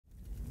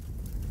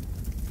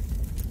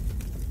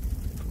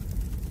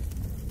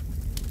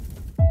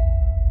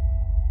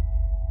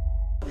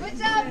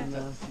what's up?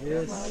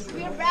 Yes.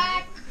 We're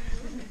back.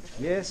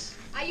 Yes.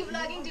 Are you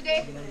vlogging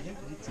today?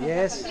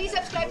 Yes. Please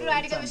subscribe to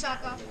Radical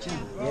Vishaka.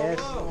 Yes.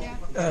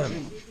 Yeah.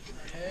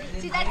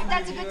 See,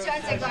 that's a good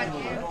chance I got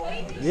here.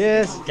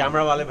 Yes.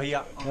 Camera वाले भैया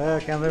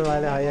कैमरे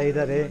वाले भैया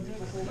इधर है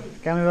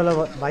कैमरे वाला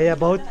भैया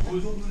बहुत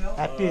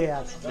हैप्पी है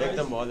आज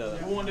एकदम बहुत ज़्यादा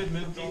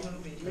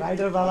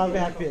राइडर वाला भी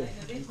हैप्पी है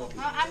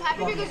I'm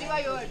happy because you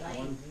are here.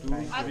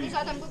 आपके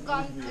साथ हमको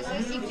काम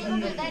ऐसे सीखने को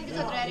मिलता है इनके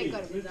साथ रह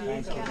कर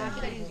क्या happy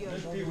that he's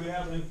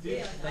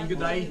here. Thank you,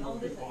 Dai,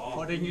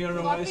 for taking your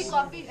advice.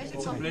 Coffee.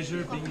 It's a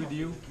pleasure being with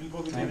you.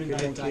 Thank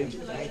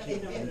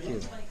you.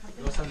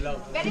 Awesome love.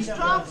 Very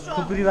strong.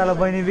 कुकुरी वाला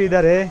बहनी भी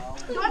इधर है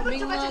Don't put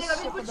sugar चलेगा,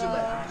 please put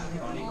sugar.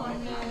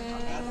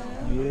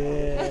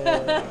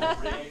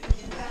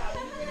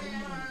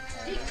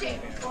 ठीक से.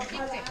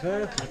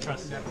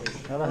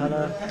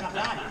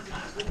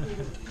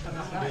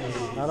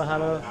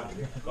 Hello.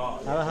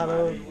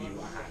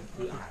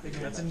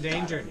 That's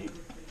endangered.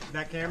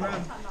 That camera,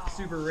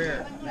 super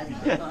rare.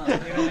 They don't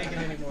make it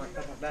anymore.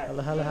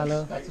 Hello.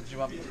 That's what you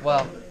want.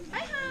 Well.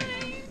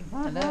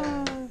 Hello.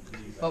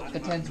 Oh, the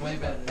 10's way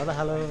better.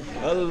 Hello.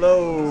 Hello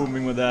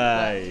Mingma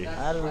दाई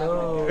Hello.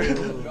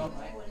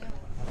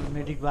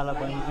 Medic वाला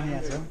बहनी पनि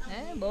यहाँ छ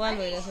ए बवाल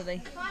भइरहेछ दाइ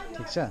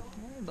ठिक छ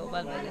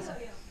बवाल भइरहेछ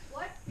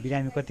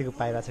बिरामी कतिको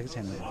पाइरहेछ कि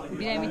छैन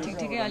बिरामी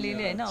ठिकै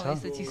अलिअलि हैन अब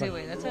यस्तो चिसै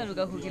भइरहेछ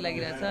रुगाखुकी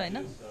लागिरहेछ हैन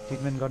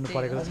ट्रिटमेन्ट गर्नु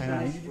परेको छैन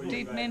है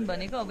ट्रिटमेन्ट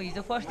भनेको अब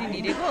हिजो फर्स्ट दिन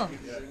हिँडेको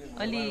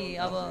अलि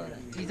अब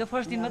हिजो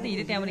फर्स्ट दिन मात्रै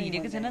हिँडे त्यहाँबाट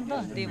हिँडेको छैन नि त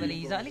त्यही भएर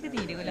हिजो अलिकति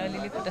हिँडेकोले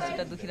अलिअलि खुट्टा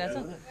सुट्टा दुखिरहेछ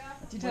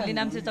भोलि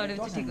नाम्चे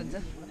चढेपछि ठिक हुन्छ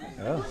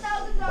हो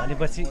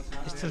भनेपछि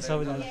स्टिल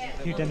सबैजना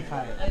फिट एन्ड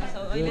फाइन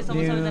अहिलेसम्म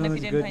सबैजना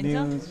फिट एन्ड फाइन छ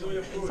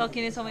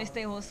सकिने समय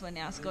यस्तै होस्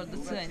भन्ने आश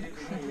गर्दछु हैन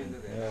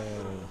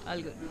अल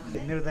गुड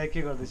मेरो दाइ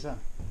के गर्दैछ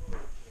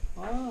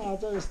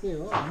आज यस्तै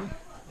हो हामी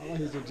अब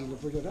हिजो ढिलो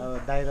पुगेर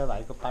दाइ र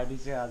भाइको पार्टी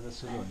चाहिँ आज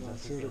सुरु हुन्छ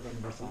सुरु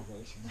गर्नुपर्छ अब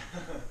एकछिन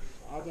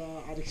आज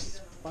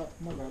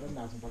आरिक्समा गएर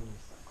नाच्नुपर्ने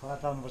खला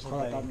तार्नुपर्छ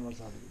तान्नुपर्छ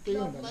अब त्यही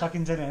हुँदैन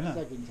सकिन्छ नि होइन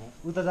सकिन्छ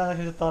उता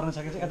जाँदाखेरि तर्न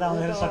सकिन्छ यता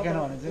आउँदाखेरि सकेन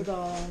भने चाहिँ उता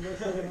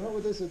सकेन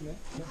उतै सुत्ने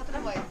खतरा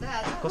भयो त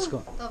आज कसको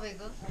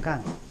तपाईको कहाँ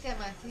त्यहाँ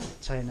माथि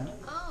छैन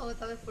हो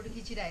तपाईँ फोटो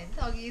खिचिरहेको नि त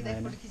अघि दाइ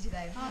फोटो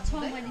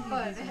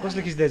खिचिरहेको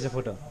कसले खिच्दैछ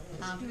फोटो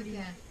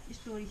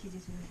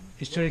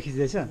स्टोरी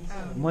खिच्दैछ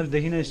मैले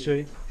देखिनँ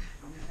स्टोरी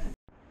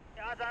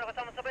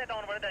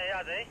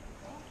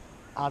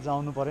आज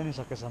आउनु पर्यो नि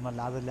सकेसम्म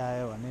आज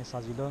ल्यायो भने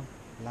सजिलो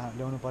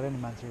ल्याउनु पर्यो नि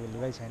मान्छेको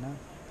लुगाइ छैन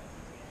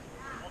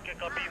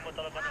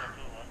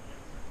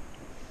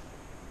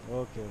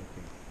ओके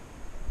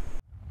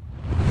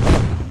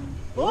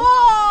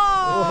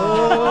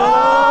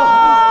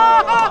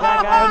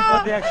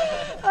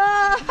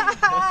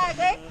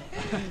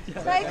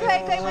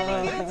खै मैले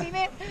किन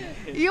चिने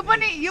यो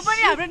पनि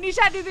हाम्रो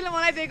निशा दिदीले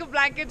मलाई दिएको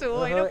ब्ल्याङ्केट हो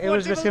हैन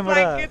Everest base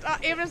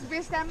क्याम्पबाट Everest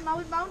base camp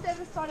Mount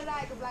Everest चढेर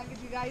आएको ब्ल्याङ्केट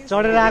यु गाइस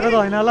चढेर आएको त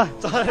होइन ल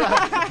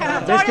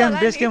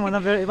बेस क्याम्प भन्दा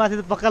माथि त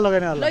पक्का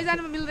लगेन होला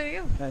लैजानु मिल्दैन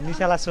यो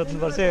निशालाई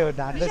सोध्नुपर्छ यो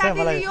ढाँट्दैछ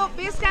मलाई यो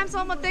बेस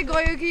क्याम्पसम्म मात्रै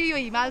गयो कि यो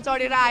हिमाल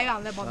चढेर आयो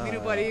हामीलाई भनिदिनु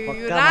पर्यो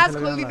यो राज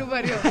खोलिदिनु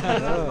पर्यो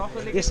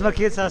यसमा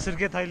के छ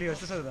सुर्के थैली हो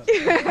त्यसो त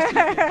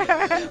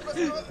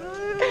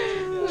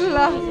ल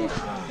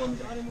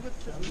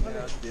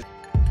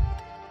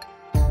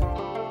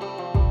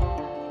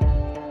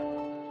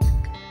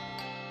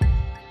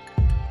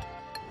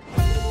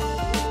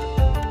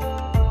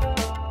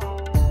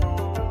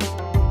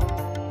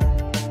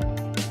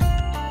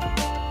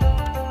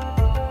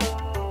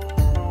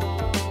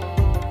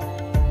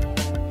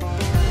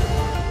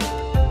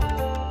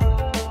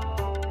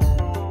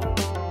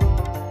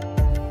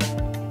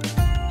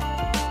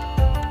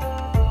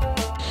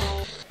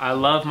I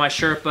love my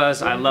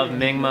Sherpas, I love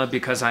Mingma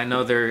because I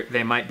know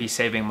they might be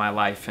saving my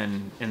life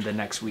in the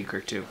next week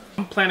or two.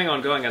 I'm planning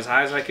on going as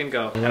high as I can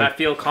go, and I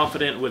feel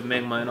confident with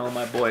Mingma and all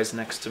my boys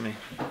next to me.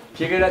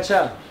 के छ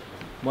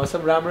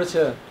मौसम राम्रो छ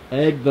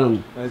एकदम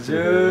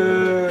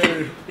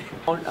हजुर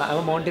I'm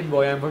a mountain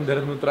boy. I'm from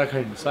Dehradun,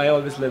 Uttarakhand, so I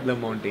always love the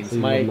mountains.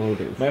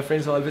 My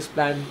friends always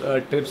plan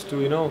trips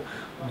to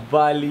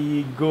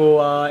Bali,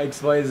 Goa,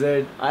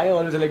 XYZ. I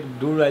always like,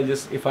 dude,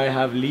 if I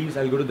have leaves,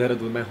 I'll go to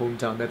Dehradun, my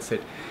hometown. That's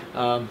it.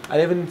 I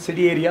live in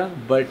city area,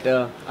 but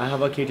I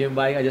have a KTM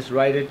bike. I just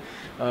ride it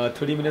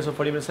 30 minutes or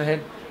 40 minutes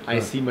ahead. I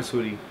see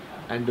Mussoorie,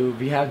 and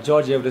we have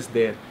George Everest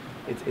there.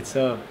 It's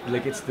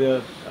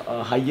the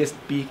highest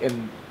peak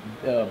in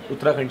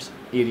Uttarakhand's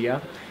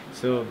area,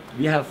 so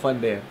we have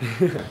fun there.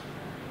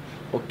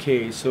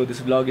 Okay, so this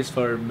vlog is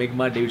for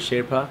Mingma David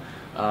Sherpa.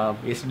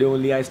 Yesterday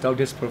only I stalked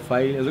his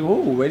profile. I was like,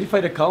 oh,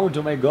 verified account,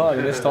 oh my god.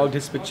 And I stalked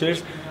his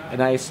pictures,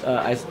 and I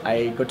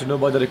got to know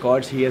about the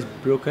records he has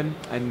broken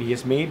and he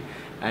has made.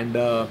 And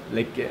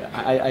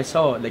I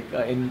saw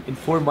in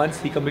 4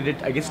 months he completed,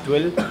 I guess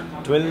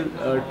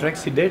 12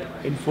 treks he did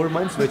in 4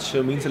 months, which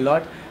means a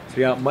lot. So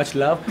yeah, much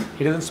love.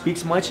 He doesn't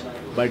speak much,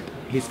 but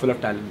he's full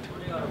of talent.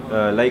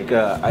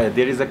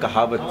 there is a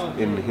kahavat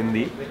in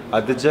Hindi,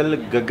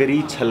 adjal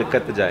gagari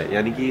chalkat jaye,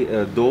 yani ki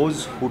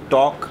those who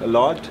talk a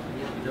lot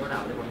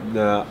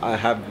I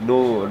have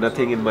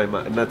nothing in mind.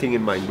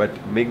 But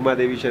Mingma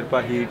Devi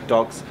Sherpa, he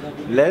talks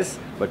less,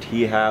 but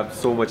he have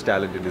so much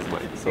talent in his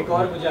mind. So एक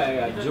और मुझे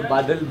आएगा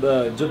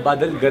जो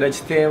बादल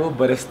गरजते हैं वो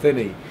बरसते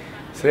नहीं.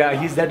 So yeah,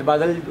 he's that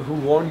badal who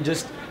won't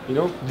just, you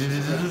know,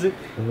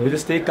 you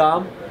just stay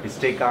calm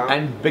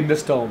and bring the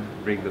storm.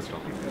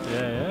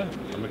 Yeah.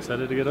 I'm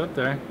excited to get up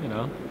there. You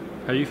know,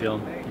 how you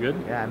feeling? You good?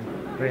 Yeah, I'm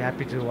very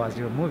happy to watch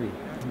your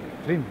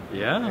film.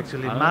 Yeah.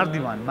 Actually, Mardi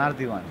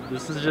one.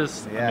 This is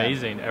just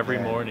amazing. Every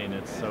morning,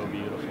 it's so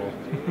beautiful.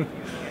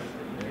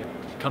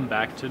 Come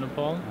back to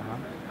Nepal.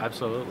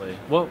 Absolutely.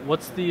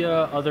 What's the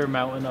other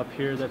mountain up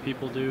here that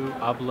people do?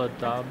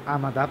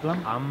 Amadaplam.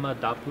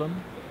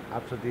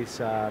 After this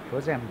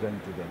project, I'm going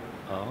to them.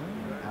 Oh.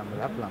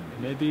 Amadaplam.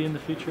 Maybe in the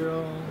future.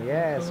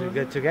 Yes, we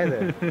get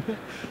together.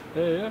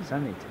 Yeah.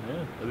 Summit.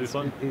 Yeah, it'll be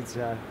fun. It's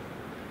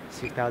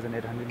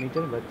 6,800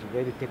 meters, but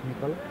very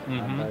technical.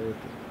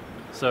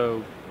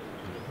 So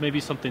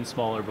maybe something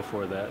smaller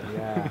before that.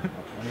 Yeah,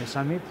 on the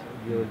summit,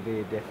 you will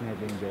be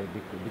definitely enjoy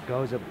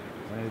because of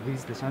when you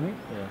reach the summit,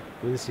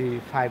 we'll see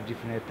 5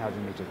 different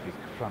 1,000-meter peak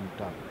from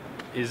top.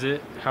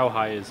 How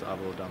high is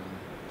Amadaplam?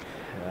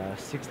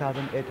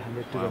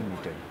 6,812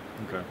 meters.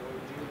 Okay,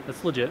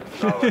 that's legit.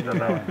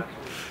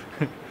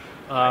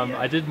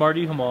 I did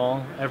Mardi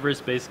Himal,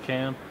 Everest Base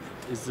Camp.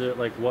 Is it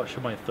like, what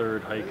should my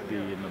third hike be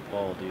in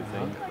Nepal, do you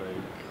think?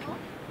 Like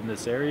in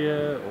this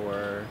area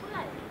or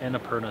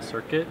Annapurna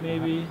Circuit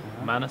maybe?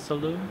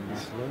 Manaslu?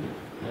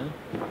 Yeah.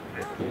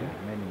 Okay.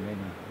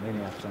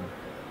 Many options.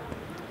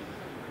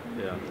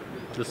 Yeah,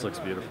 this looks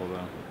beautiful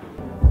though.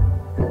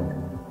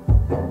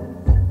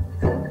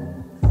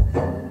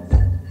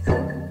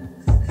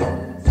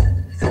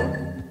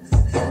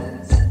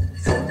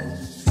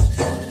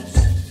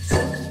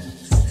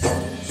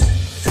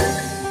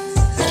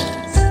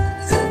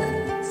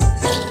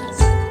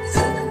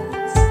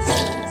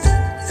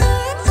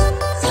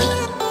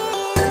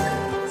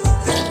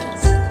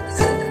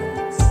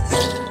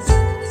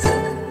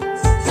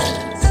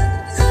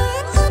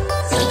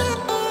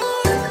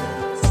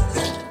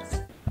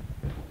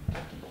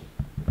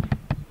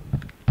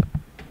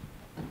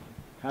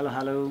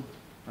 Hello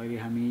अहिले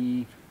हामी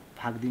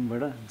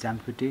फाक्दिङबाट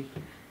जामखुट्टे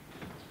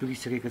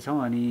पुगिसकेका छौं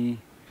अनि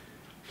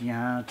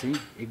यहाँ चाहिँ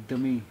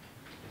एकदमै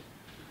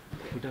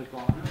होटलको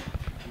honour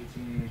यो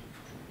चाहिँ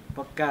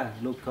पक्का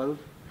लोकल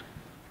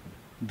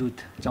दुध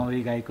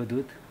चौरी गाईको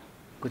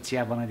दुधको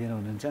चिया बनाइदिनु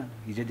हुनुहुन्छ.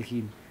 हिजोदेखि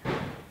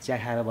चिया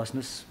खाएर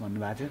बस्नुस्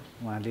भन्नुभएको थियो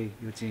उहाँले.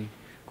 यो चाहिँ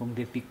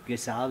कोङदे पिक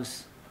गेस्ट हाउस.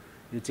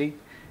 यो चाहिँ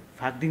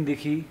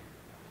फाक्दिङदेखि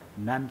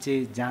नाम्चे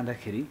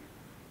जाँदाखेरि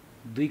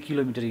 2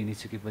 किलोमिटर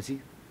हिँडिसकेपछि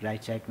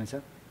राइट साइडमा छ.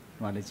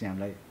 उहाँले चाहिँ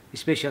हामीलाई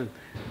स्पेशल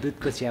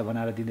दुधको चिया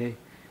बनाएर दिँदै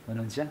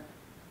हुनुहुन्छ.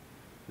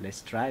 Let's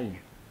try.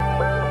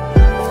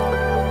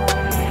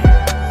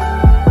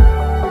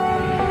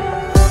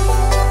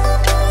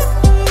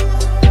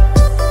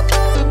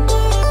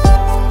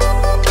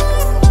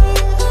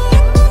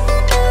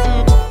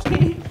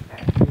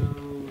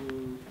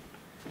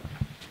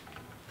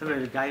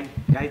 तपाईँहरू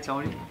गाई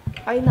चौरी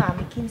होइन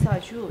हामी किन्छ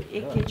हजुर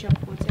 1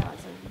 केजीको चाहिँ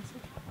हजुर दिन्छ.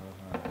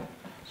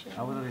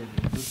 अब तपाईँ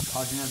दुध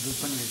अर्जिनल दुध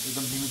पनि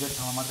एकदम लिमिटेड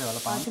ठाउँमा मात्रै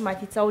होला पाउँछ.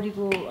 माथि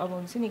चौरीको अब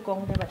हुन्छ नि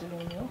कङ्ग्रेबाट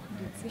ल्याउने हो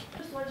दुध चाहिँ.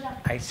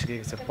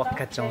 आइसकेको छ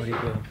पक्का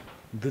चौरीको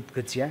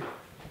दुधको चिया.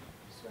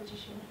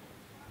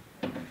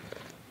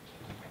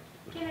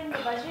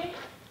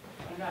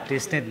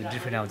 टेस्ट नै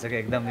डिफ्रेन्ट आउँछ क्या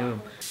एकदम. यो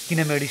किन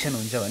मेडिसिन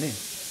हुन्छ भने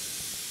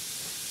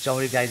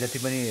चौरी गाई जति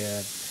पनि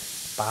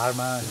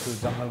पहाडमा त्यो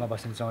जङ्गलमा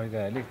बस्ने चौरी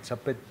गाईहरूले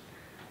सबै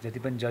जति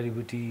पनि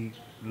जडीबुटी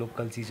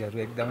लोकल चिजहरू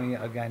एकदमै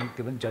अर्ग्यानिक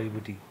त्यो पनि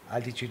जडीबुटी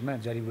अल्टिट्युडमा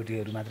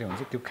जडीबुटीहरू मात्रै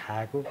हुन्छ त्यो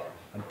खाएको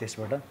अनि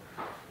त्यसबाट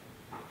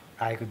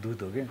आएको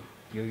दुध हो क्या.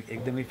 यो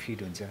एकदमै फिट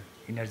हुन्छ.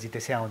 इनर्जी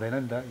त्यसै आउँदैन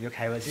नि त. यो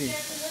खाएपछि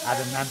आज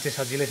नाम चाहिँ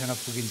सजिलैसँग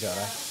पुगिन्छ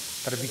होला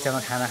तर बिचमा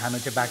खाना खानु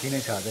चाहिँ बाँकी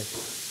नै छ अझै.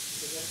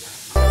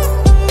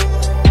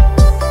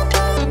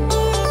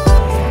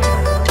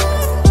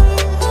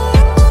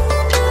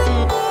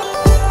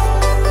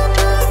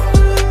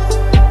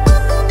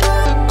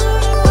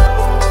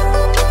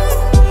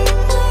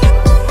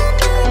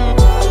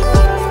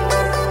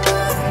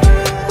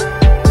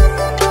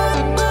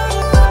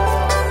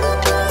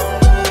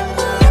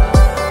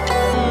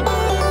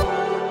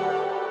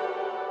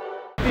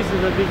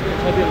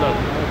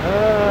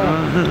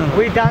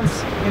 We dance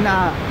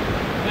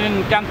in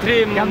Camp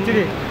 3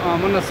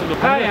 Manaslu.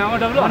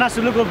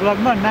 Manasluको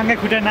ब्लगमा नाङ्गे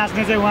खुट्टा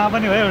नाच्ने चाहिँ उहाँ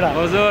पनि हो एउटा.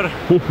 हजुर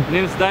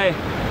निम्स दाइ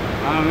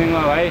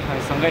मिङमा भाइ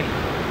सँगै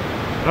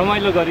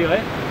रमाइलो गरियो है.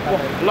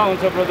 ल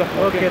हुन्छ ब्रदर.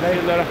 ओके दाइ.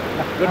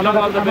 Good lock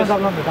all the best.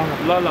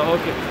 ल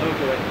ओके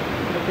भाइ.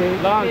 ओके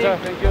ल हुन्छ.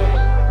 Thank you.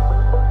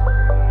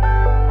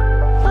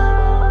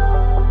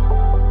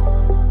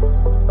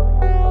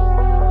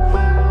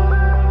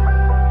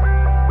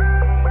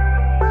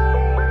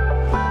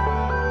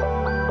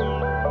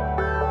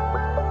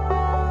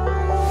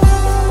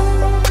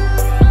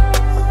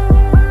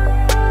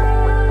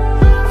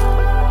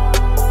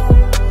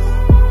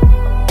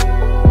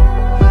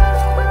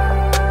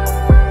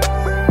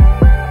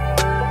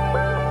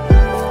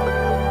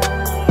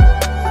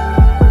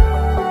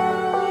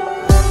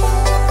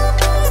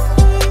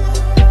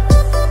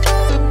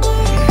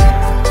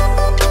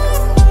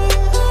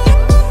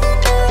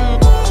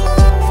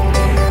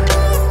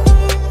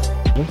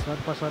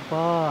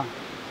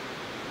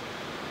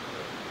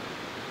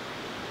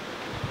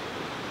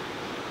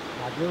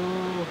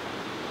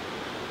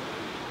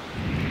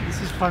 This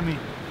is for me.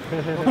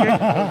 Okay.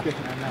 Okay.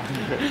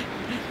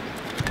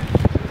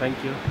 Thank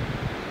you.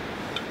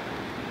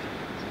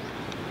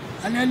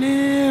 अलिअलि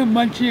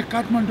मान्छे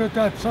काठमाडौँ त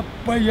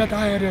सबै यता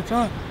आएर छ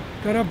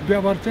तर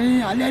व्यवहार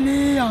चाहिँ अलिअलि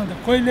आउँदा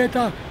कहिले त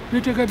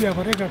पिटेको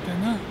व्यवहारै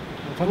गर्दैन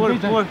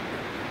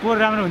पोहोर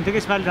राम्रो हुन्थ्यो कि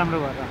यसपालि राम्रो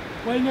भएर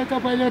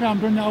पहिले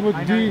राम्रो नि अब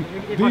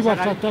दुई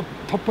वर्ष त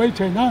थप्पै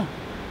छैन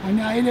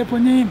अनि अहिले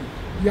पनि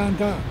यहाँ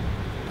त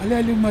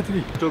अलिअलि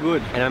मात्रै Too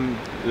good and I'm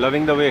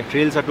loving the way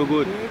trails are too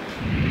good.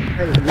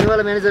 ये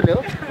वाला मैनेजर ले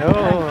हो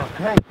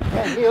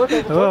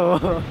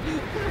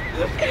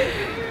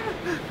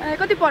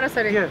कति पर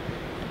सर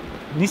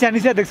निशा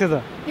देख्छ त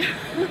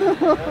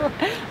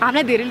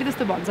हामीलाई धेरैले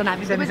त्यस्तो भन्छन्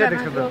हामी निशा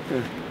देख्छ त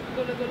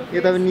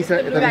यता पनि निशा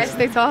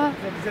यस्तै छ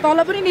तल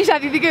पनि निशा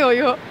दिदीकै हो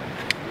यो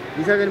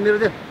निशा गरे मेरो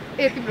त्यो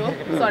ए तिम्रो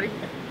सरी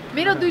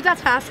मेरो दुईटा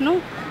छ आफ्नो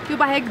त्यो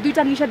बाहेक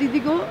दुईटा निशा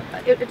दिदीको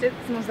एउटा चाहिँ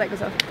स्मोसाइको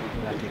छ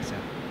ठीक छ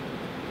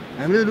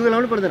हामीले लुगा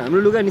लाउनु पर्दैन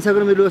हाम्रो लुगा निशाको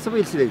मेरो लुगा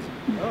सबै सिलाइछ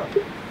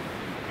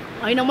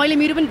हैन मैले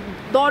मेरो पनि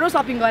दरो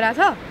शपिङ गराछ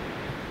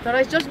तर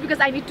it's just because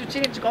I need to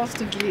change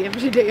कन्स्टेन्टली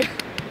every day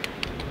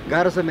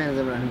गाह्रो छ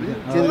म्यानेजरमा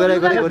चेन्ज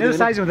गरेको मेरो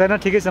साइज हुँदैन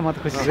ठिकै छ म त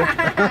खुसी छु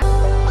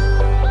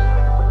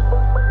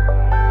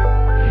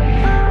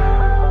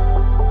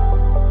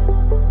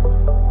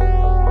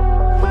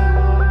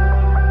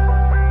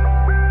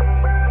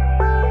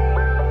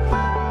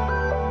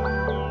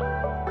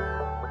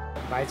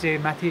भाइ चाहिँ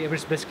माथि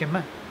Everest base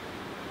क्याम्पमा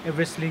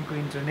Everest लिङ्कको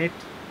internet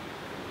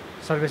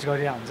service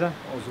गरिरहेको हुन्छ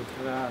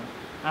र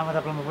आमा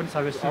दाप्रामा पनि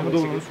सर्भिस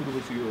सुरु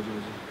भइसक्यो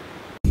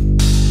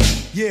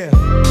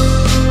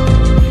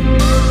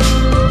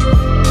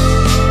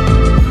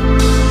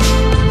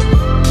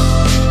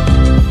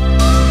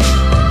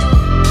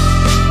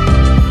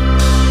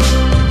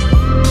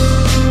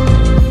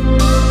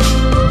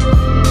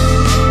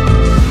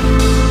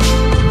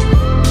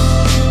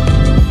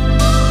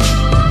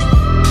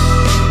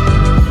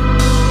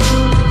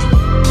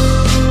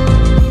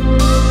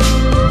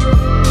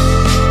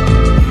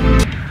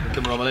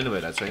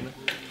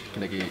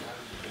किनकि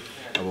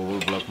अब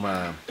वर्ल्ड ब्लकमा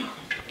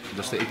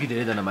जस्तै यति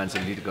धेरैजना मान्छे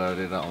लिड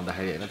गरेर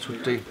आउँदाखेरि होइन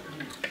छुट्टै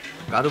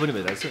गाह्रो पनि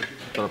भइरहेछ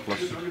तर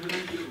प्लस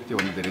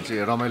त्योभन्दा धेरै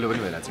चाहिँ रमाइलो पनि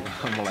भइरहेछ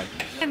मलाई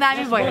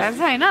दामी भइरहेछ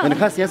हैन अनि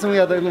खास यहाँसम्म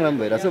यात्रा एकदम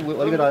राम्रो भइरहेछ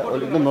अलिकति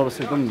एकदम नर्भस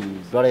एकदम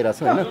डराइरहेछ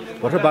हैन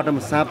भर्खर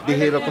बाटोमा साँप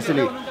देखेर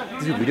कसैले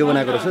त्यो भिडियो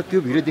बनाएको रहेछ त्यो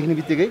भिडियो देख्ने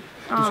बित्तिकै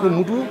त्यसको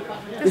मुटु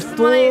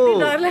यस्तो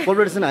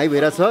पल्पिटेसन हाई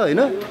भइरहेछ हैन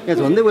यहाँ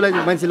झन्डै बोलाइ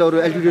मान्छेले अरू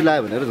एल्टिट्युड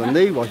लायो भनेर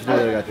झन्डै हस्पिटल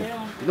गएको थियो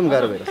एकदम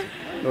गाह्रो भइरहेछ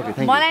ओके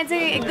थ्यांक यू मलाई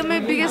चाहिँ एकदमै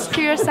बिगेस्ट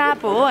फियर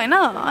साँप हो हैन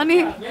अनि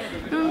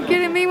के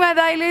रे मिङमा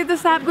दाइले त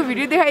साँपको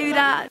भिडियो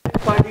देखाइदिरा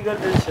पार्टी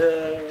गर्दैछ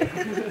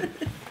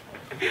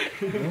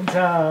हुन्छ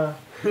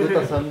त्यो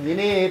त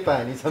सम्झिने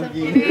पानी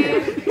सम्झिने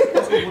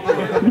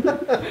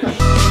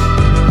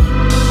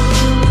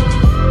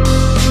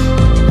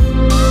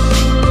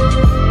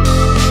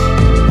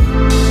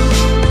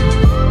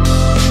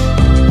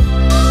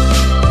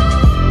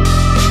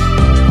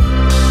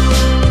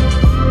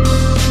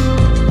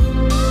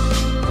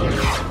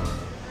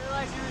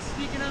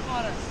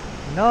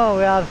No,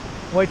 we are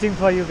waiting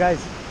for you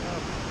guys.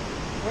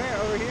 Where?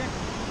 Over here?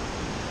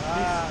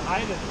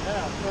 Hiding.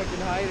 Yeah,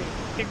 fucking hiding.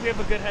 I think we have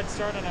a good head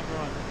start on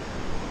everyone.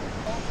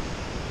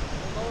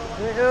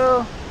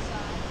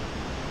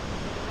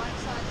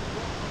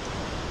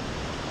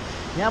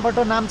 यहाँबाट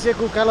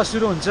नाम्चेको उकालो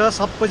सुरु हुन्छ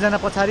सबैजना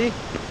पछाडि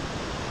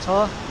छ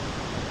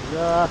र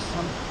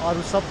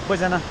अरू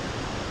सबैजना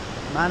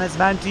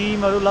म्यानेजमेन्ट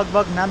टिमहरू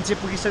लगभग नाम्चे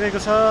पुगिसकेको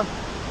छ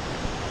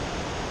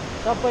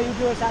सबै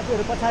युट्युबर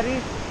साथीहरू पछाडि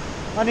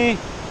अनि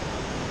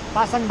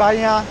पासाङ भाइ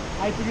यहाँ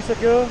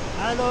आइपुगिसक्यो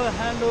हेलो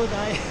हेलो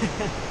दाइ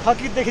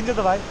थकित देखिन्छ त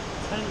भाइ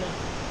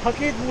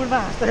थकित मुडमा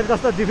हाँस्दाखेरि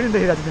कस्तो डिफ्रेन्ट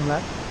देखिरहेको छ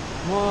तिमीलाई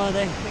म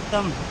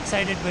एकदम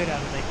एक्साइटेड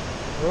भइरहेको दाइ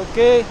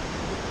ओके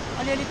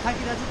अलिअलि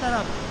थाकिरहेको छु तर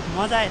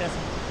मजा आइरहेछ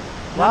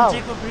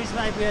नाम्चेको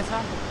ब्रिजमा आइपुगेको छ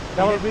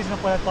डबल ब्रिजमा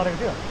पहिला परेको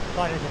थियो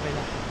परेको थियो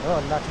पहिला हो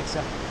ल ठिक छ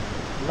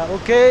ल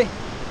ओके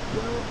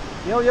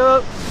यो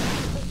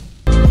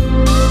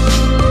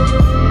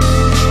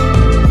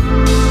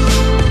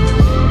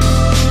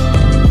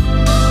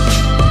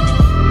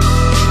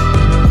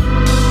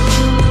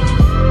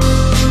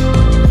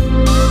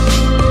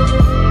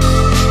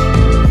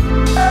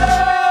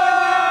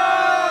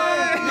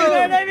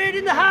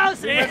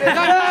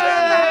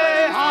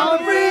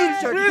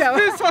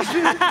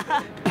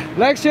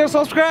Like, share,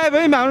 subscribe,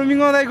 hey, हाम्रो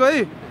मिङमा दाइको है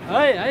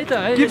है त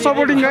है Keep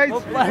supporting guys.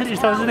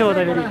 सम्झिँदै हो त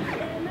फेरि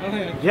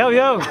Yo.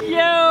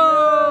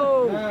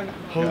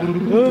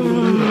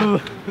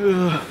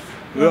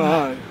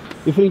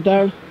 You feeling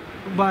tired?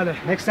 But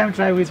next time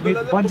try with me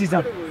bungee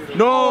jump.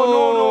 No.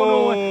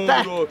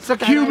 So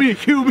kill me.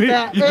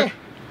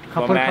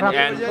 Khapun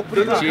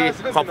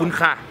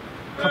kha.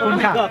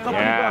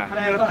 Yeah.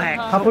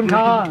 Khapun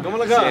kha.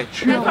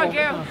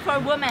 For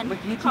women.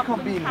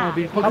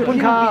 Khapun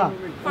kha.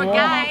 For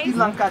guys.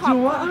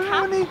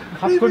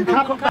 Khapun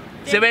kha.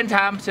 7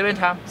 times.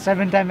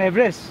 7-time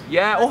Everest.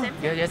 Yeah. Oh,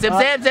 yeah.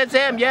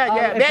 Same.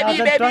 Yeah. Baby.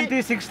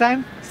 26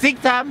 time.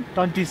 6 times.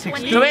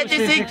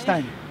 26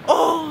 time.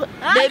 Oh,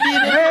 baby.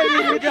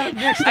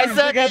 I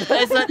said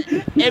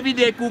every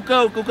day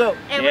Google.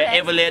 Yeah,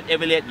 Everett.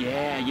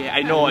 Yeah.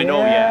 I know.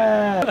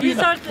 Yeah. He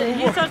searched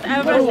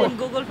Everest in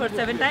Google for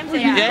 7 times.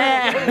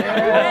 Yeah.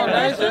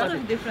 That's just the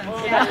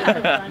difference.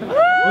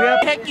 We are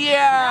heck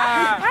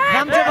yeah.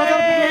 Namche Bazar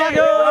पुग्नु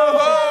लाग्यो.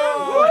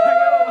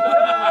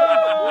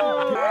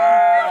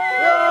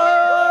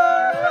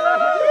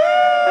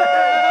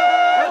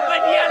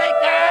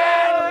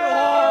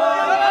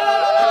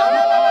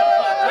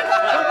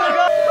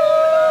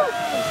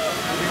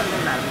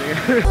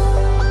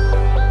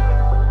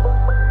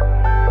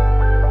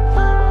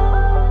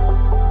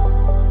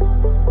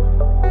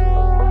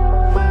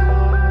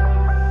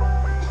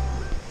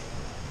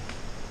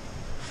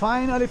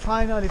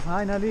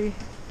 Finally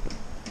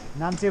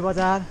Namche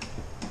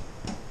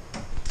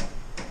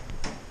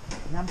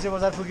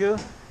Bazar पुग्यो.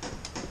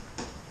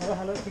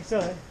 Hello ठीक छ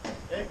है?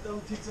 एकदम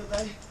ठीक छ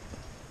दाइ.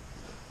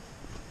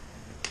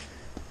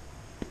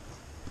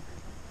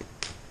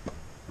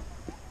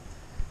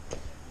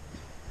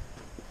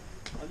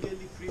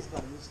 अलिअलि फ्रिज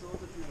भन्नु स्लो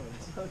त के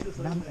भन्छ.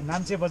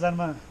 नाम्चे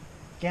बजारमा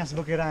क्यास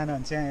बोकेर आएन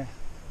भने चाहिँ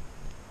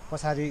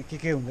पछाडि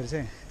के हुँदो रहेछ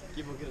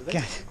के बोकेर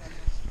cash.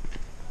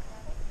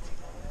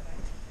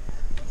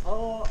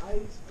 Oh,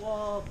 ice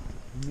pop.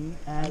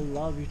 I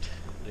love it.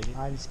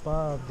 Ice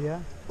pop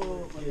there.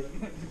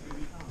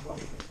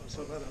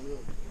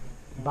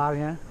 बार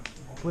यहाँ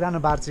पुरानो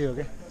बार चाहिँ हो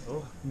क्या.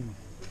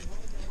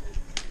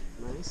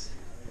 Nice.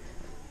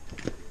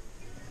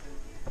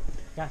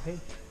 क्याफे.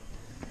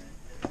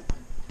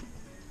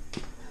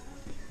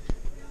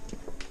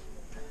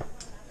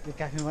 त्यो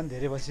क्याफेमा पनि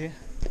धेरै बसेँ.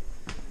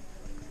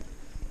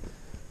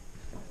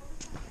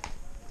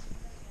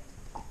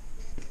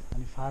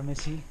 अनि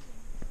फार्मेसी.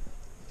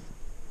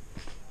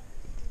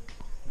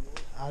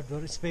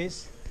 Outdoor space.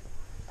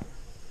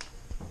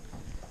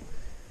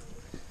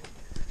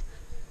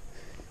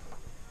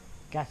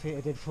 Cafe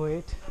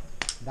 8848.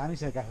 दामी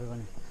छ क्याफे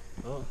पनि.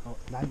 हो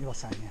दामी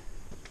बस्छ यहाँ.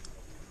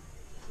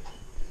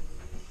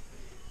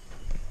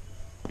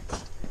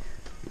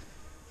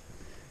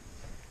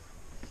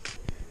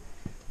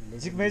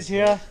 Mingma is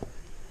here.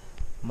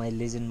 My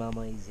legend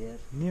mama is here.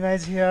 Mingma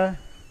is here.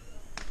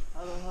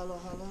 Hello.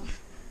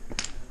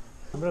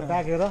 हाम्रो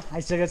ब्याग हेर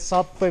आइसक्यो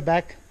सबै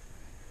ब्याग.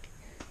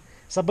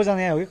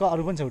 सबैजना यहाँ हो कि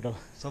अरू पनि छ होटल?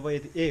 सबै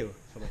ए हो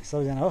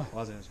सबैजना हो?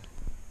 हजुर.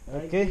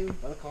 ओके.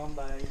 Welcome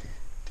by.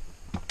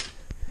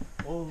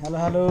 हेलो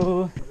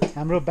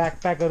हाम्रो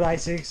ब्याकप्याकहरू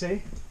आइसकेको छ है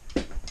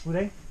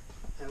पुरै.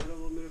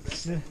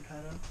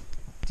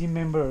 टिम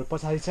मेम्बरहरू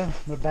पछाडि छ.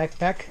 मेरो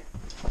ब्याकप्याक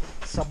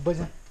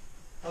सबैजना.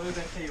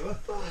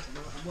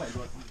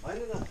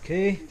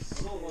 Okay.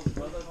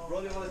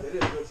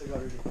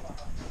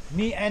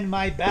 Me and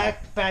my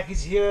backpack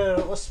is here.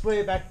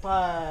 Osprey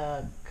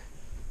backpack.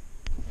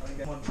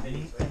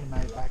 Me and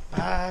my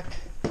backpack.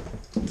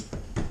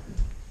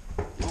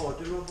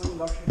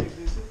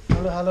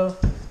 Hello.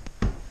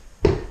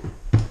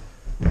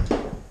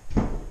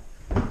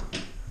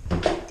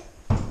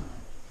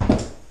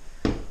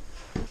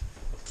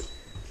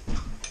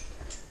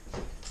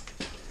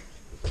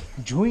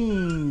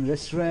 Join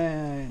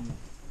restaurant.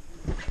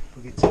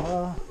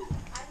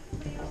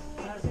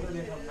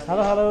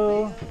 Hello.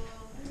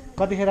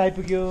 कतिखेर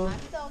आइपुग्यो?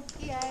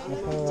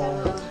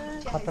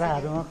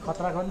 खतराहरूमा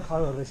खतराको पनि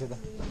खबरहरू रहेछ त.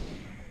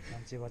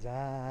 नाम्चे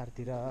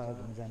बजारतिर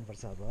घुम्न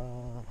जानुपर्छ अब.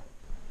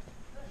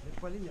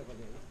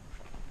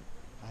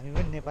 हामी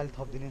पनि नेपाली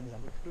थप्दिने नि.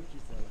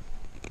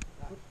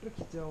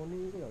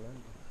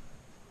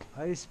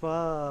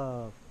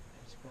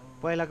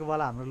 पहिलाको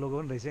वाला हाम्रो लोगो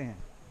पनि रहेछ यहाँ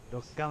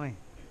ढोक्कामै.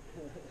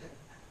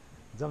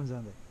 जम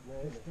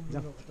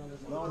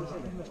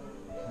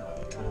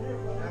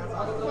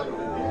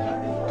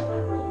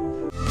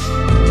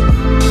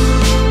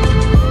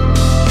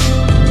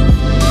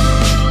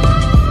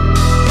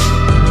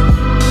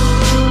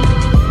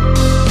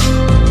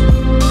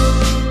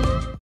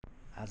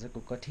आजको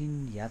कठिन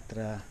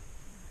यात्रा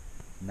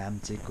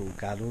नाम्चेको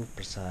उकालो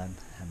प्रसाद.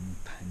 हामी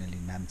फाइनली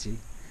नाम्चे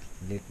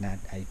लेट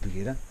नाइट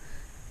आइपुगेर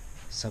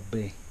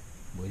सबै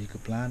भोलिको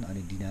प्लान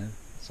अनि डिनर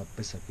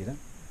सबै सकेर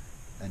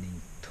अनि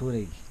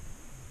थोरै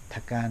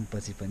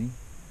थकानपछि पनि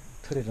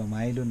थोरै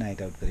रमाइलो नाइट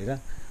आउट गरेर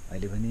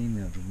अहिले पनि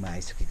मेरो रुममा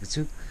आइसकेको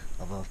छु.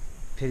 अब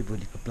फेरि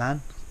भोलिको प्लान.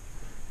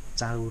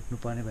 चाँडो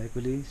उठ्नुपर्ने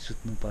भएकोले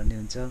सुत्नुपर्ने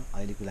हुन्छ.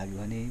 अहिलेको लागि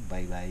भने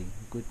बाई बाई,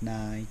 गुड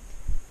नाइट.